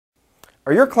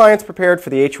Are your clients prepared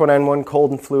for the H1N1 cold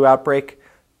and flu outbreak?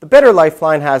 The Better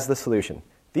Lifeline has the solution.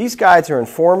 These guides are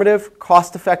informative,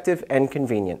 cost-effective, and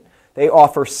convenient. They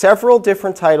offer several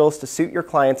different titles to suit your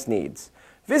client's needs.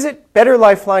 Visit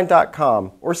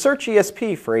betterlifeline.com or search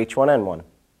ESP for H1N1.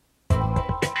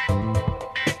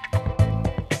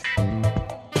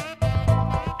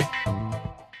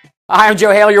 Hi, I'm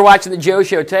Joe Hale. You're watching The Joe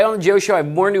Show. Today on The Joe Show, I have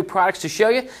more new products to show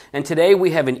you, and today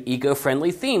we have an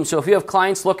eco-friendly theme. So if you have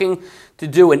clients looking to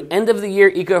do an end-of-the-year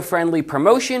eco-friendly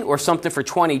promotion or something for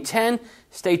 2010,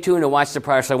 stay tuned and watch the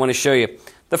products I want to show you.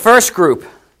 The first group.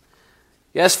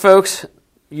 Yes, folks,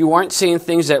 you aren't seeing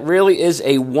things. That really is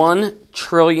a $1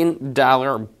 trillion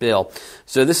bill.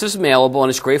 So this is mailable, and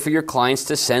it's great for your clients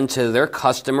to send to their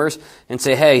customers and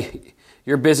say, hey,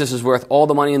 your business is worth all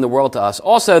the money in the world to us.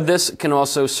 Also, this can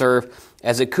also serve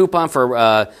as a coupon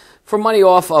for money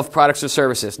off of products or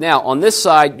services. Now, on this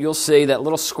side, you'll see that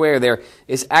little square there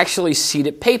is actually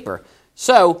seeded paper.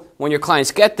 So, when your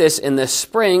clients get this in the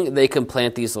spring, they can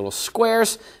plant these little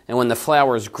squares, and when the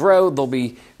flowers grow, they'll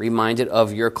be reminded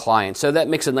of your client. So that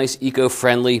makes a nice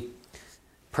eco-friendly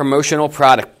promotional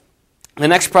product. The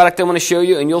next product I want to show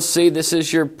you, and you'll see this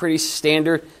is your pretty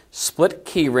standard split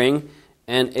key ring.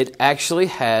 And it actually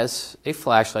has a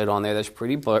flashlight on there that's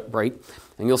pretty bright.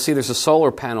 And you'll see there's a solar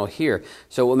panel here.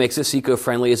 So what makes this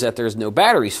eco-friendly is that there's no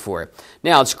batteries for it.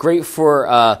 Now, it's great for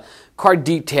car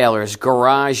detailers,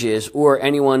 garages, or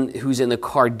anyone who's in the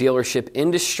car dealership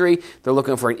industry. They're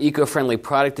looking for an eco-friendly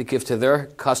product to give to their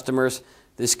customers.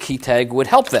 This key tag would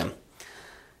help them.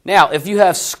 Now, if you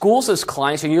have schools as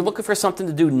clients and you're looking for something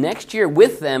to do next year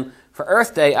with them for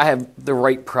Earth Day, I have the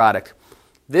right product.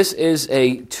 This is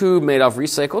a tube made of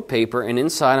recycled paper, and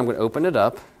inside, I'm going to open it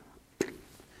up.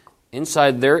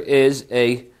 Inside there is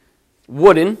a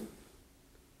wooden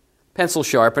pencil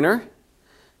sharpener.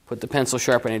 Put the pencil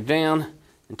sharpener down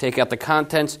and take out the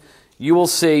contents. You will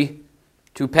see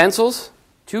two pencils,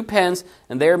 two pens,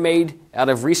 and they're made out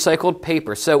of recycled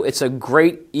paper. So it's a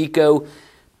great eco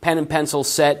pen and pencil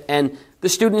set, and the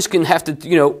students can have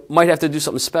to, might have to do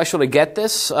something special to get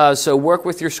this. So work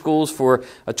with your schools for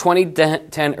a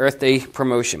 2010 Earth Day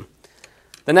promotion.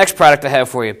 The next product I have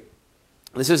for you.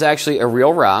 This is actually a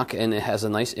real rock, and it has a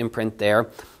nice imprint there.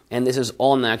 And this is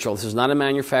all natural. This is not a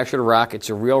manufactured rock. It's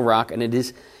a real rock, and it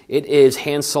is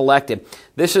hand selected.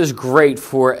 This is great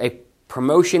for a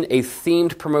promotion, a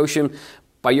themed promotion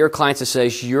by your clients that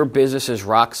says your business is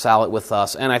rock solid with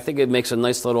us. And I think it makes a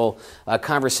nice little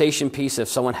conversation piece if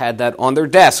someone had that on their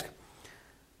desk.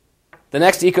 The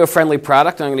next eco-friendly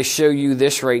product, I'm going to show you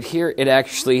this right here. It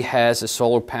actually has a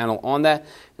solar panel on that.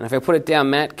 And if I put it down,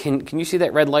 Matt, can you see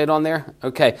that red light on there?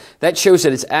 Okay, that shows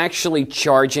that it's actually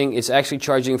charging. It's actually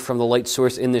charging from the light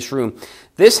source in this room.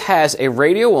 This has a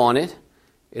radio on it.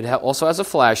 It also has a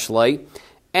flashlight.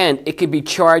 And it can be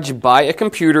charged by a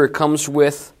computer. It comes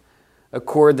with a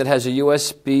cord that has a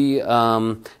USB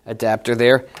adapter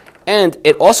there. And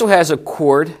it also has a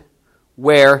cord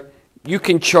where you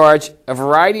can charge a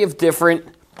variety of different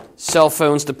cell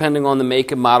phones depending on the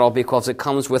make and model, because it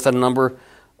comes with a number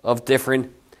of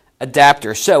different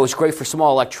adapters. So it's great for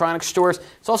small electronics stores.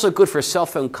 It's also good for cell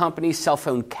phone companies, cell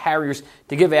phone carriers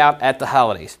to give out at the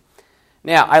holidays.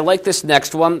 Now, I like this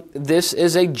next one. This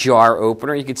is a jar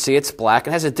opener. You can see it's black. It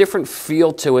has a different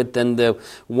feel to it than the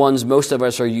ones most of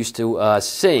us are used to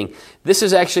seeing. This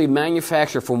is actually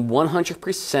manufactured from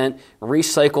 100%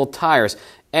 recycled tires.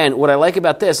 And what I like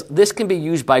about this can be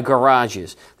used by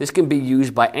garages. This can be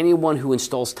used by anyone who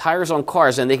installs tires on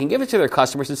cars, and they can give it to their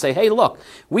customers and say, hey, look,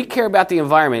 we care about the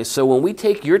environment, so when we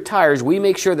take your tires, we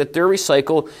make sure that they're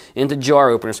recycled into jar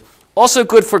openers. Also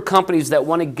good for companies that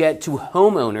want to get to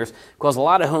homeowners, because a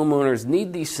lot of homeowners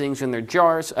need these things in their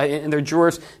jars, in their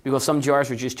drawers, because some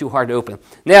jars are just too hard to open.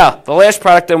 Now, the last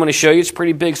product I want to show you is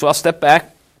pretty big, so I'll step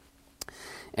back.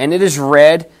 And it is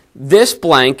red. This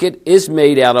blanket is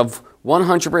made out of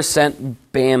 100%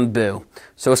 bamboo.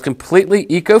 So it's completely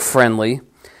eco-friendly,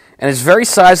 and it's very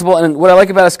sizable, and what I like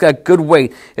about it, it's got good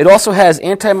weight. It also has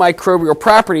antimicrobial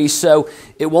properties, so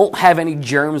it won't have any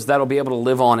germs that'll be able to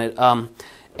live on it.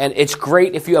 And it's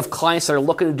great if you have clients that are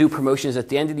looking to do promotions at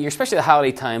the end of the year, especially the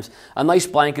holiday times. A nice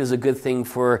blanket is a good thing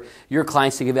for your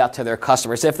clients to give out to their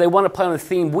customers. If they want to play on a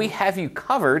theme, we have you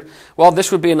covered. Well,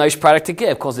 this would be a nice product to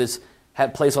give, because it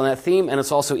plays on that theme, and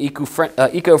it's also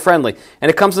eco-friendly. And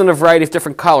it comes in a variety of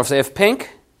different colors. They have pink,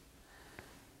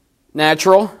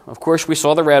 natural, of course we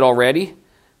saw the red already,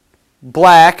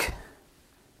 black,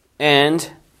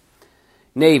 and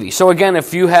navy. So again,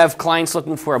 if you have clients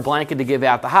looking for a blanket to give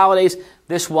out the holidays,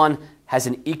 this one has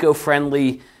an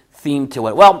eco-friendly theme to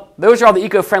it. Well, those are all the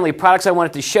eco-friendly products I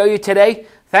wanted to show you today.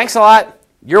 Thanks a lot.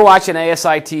 You're watching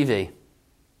ASI TV.